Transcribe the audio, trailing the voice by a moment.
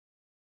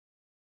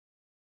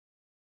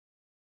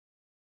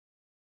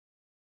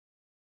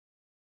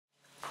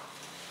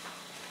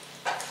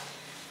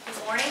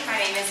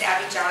is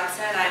Abby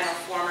Johnson. I'm a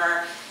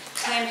former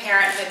Planned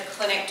Parenthood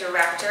Clinic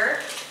Director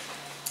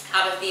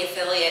out of the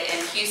affiliate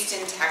in Houston,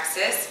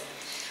 Texas.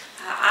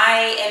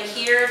 I am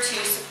here to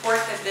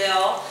support the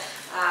bill.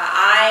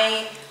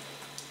 I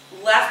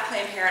left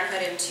Planned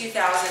Parenthood in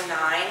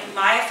 2009.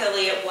 My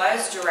affiliate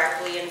was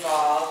directly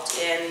involved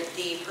in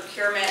the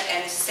procurement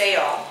and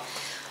sale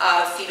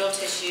of fetal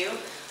tissue.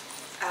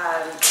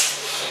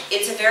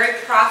 It's a very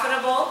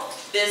profitable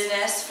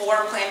business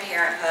for Planned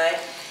Parenthood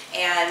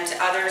and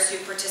others who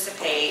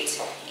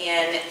participate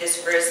in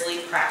this grisly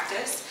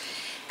practice.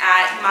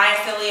 At my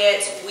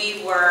affiliate,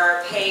 we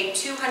were paid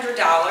 $200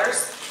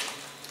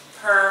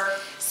 per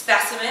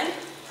specimen,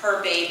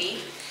 per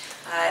baby,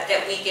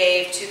 that we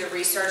gave to the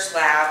research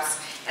labs.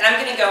 And I'm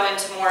going to go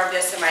into more of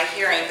this in my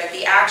hearing, but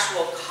the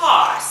actual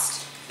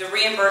cost, the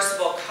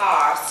reimbursable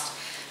cost,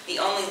 the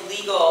only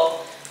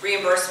legal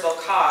reimbursable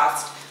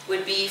cost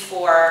would be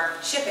for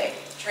shipping,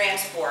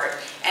 transport,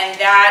 and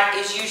that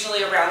is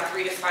usually around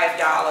 $3 to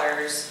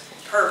 $5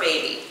 per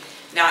baby,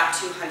 not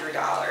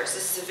 $200.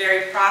 This is a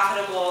very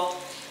profitable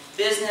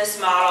business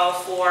model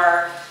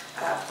for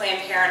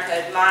Planned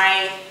Parenthood.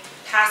 My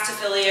past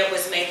affiliate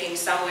was making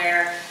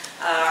somewhere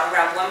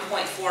around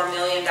 $1.4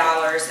 million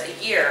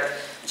a year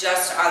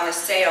just on the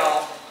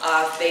sale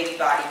of baby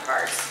body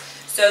parts.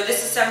 So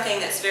this is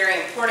something that's very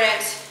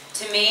important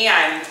to me.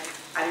 I'm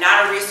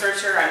not a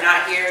researcher. I'm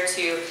not here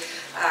to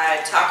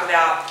talk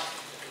about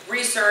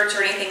research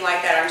or anything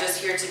like that. I'm just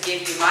here to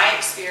give you my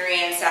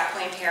experience at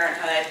Planned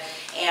Parenthood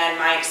and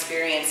my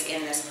experience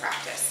in this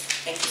practice.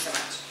 Thank you so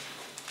much.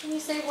 Can you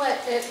say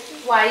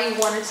why you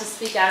wanted to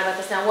speak out about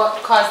this now?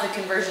 What caused the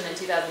conversion in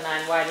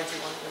 2009? Why did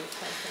you want to leave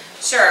Planned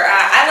Parenthood? Sure.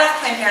 I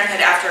left Planned Parenthood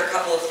after a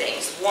couple of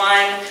things.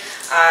 One,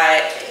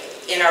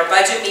 in our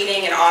budget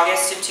meeting in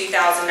August of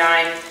 2009,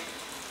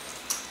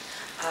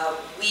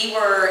 we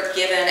were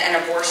given an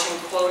abortion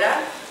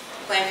quota.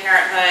 Planned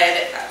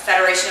Parenthood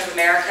Federation of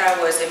America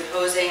was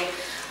imposing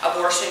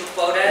abortion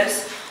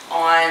quotas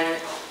on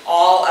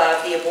all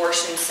of the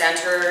abortion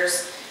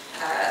centers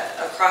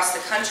across the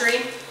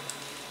country.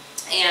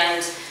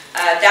 And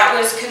that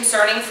was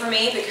concerning for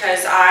me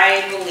because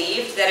I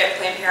believed that at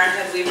Planned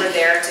Parenthood we were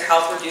there to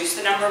help reduce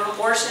the number of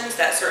abortions.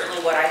 That's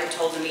certainly what I had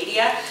told the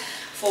media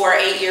for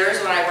 8 years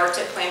when I worked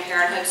at Planned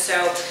Parenthood.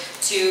 So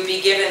to be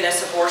given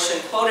this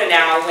abortion quota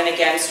now went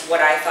against what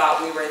I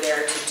thought we were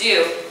there to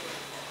do.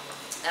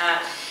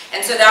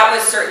 And so that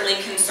was certainly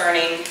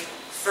concerning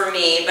for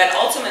me, but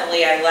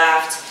ultimately I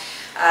left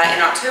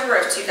in October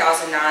of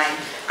 2009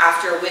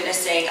 after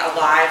witnessing a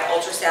live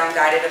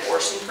ultrasound-guided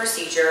abortion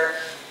procedure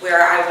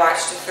where I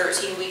watched a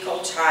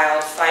 13-week-old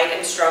child fight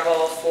and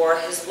struggle for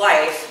his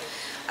life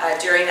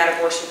during that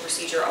abortion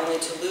procedure only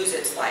to lose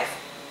its life.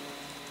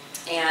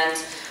 And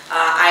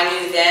I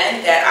knew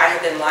then that I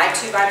had been lied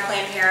to by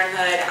Planned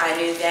Parenthood. I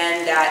knew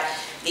then that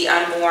the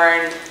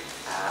unborn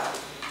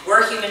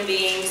were human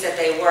beings, that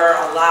they were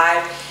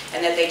alive,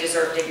 and that they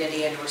deserved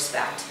dignity and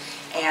respect.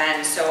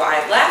 And so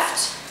I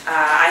left.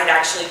 I had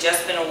actually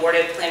just been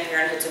awarded Planned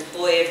Parenthood's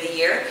Employee of the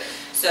Year,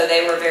 so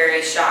they were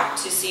very shocked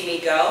to see me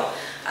go.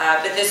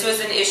 But this was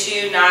an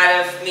issue not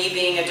of me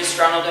being a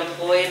disgruntled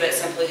employee, but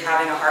simply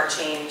having a heart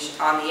change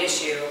on the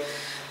issue.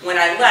 When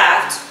I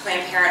left,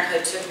 Planned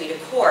Parenthood took me to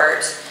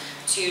court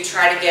to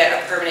try to get a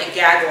permanent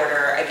gag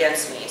order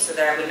against me so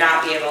that I would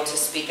not be able to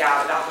speak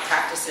out about the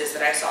practices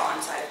that I saw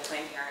inside of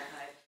Planned Parenthood.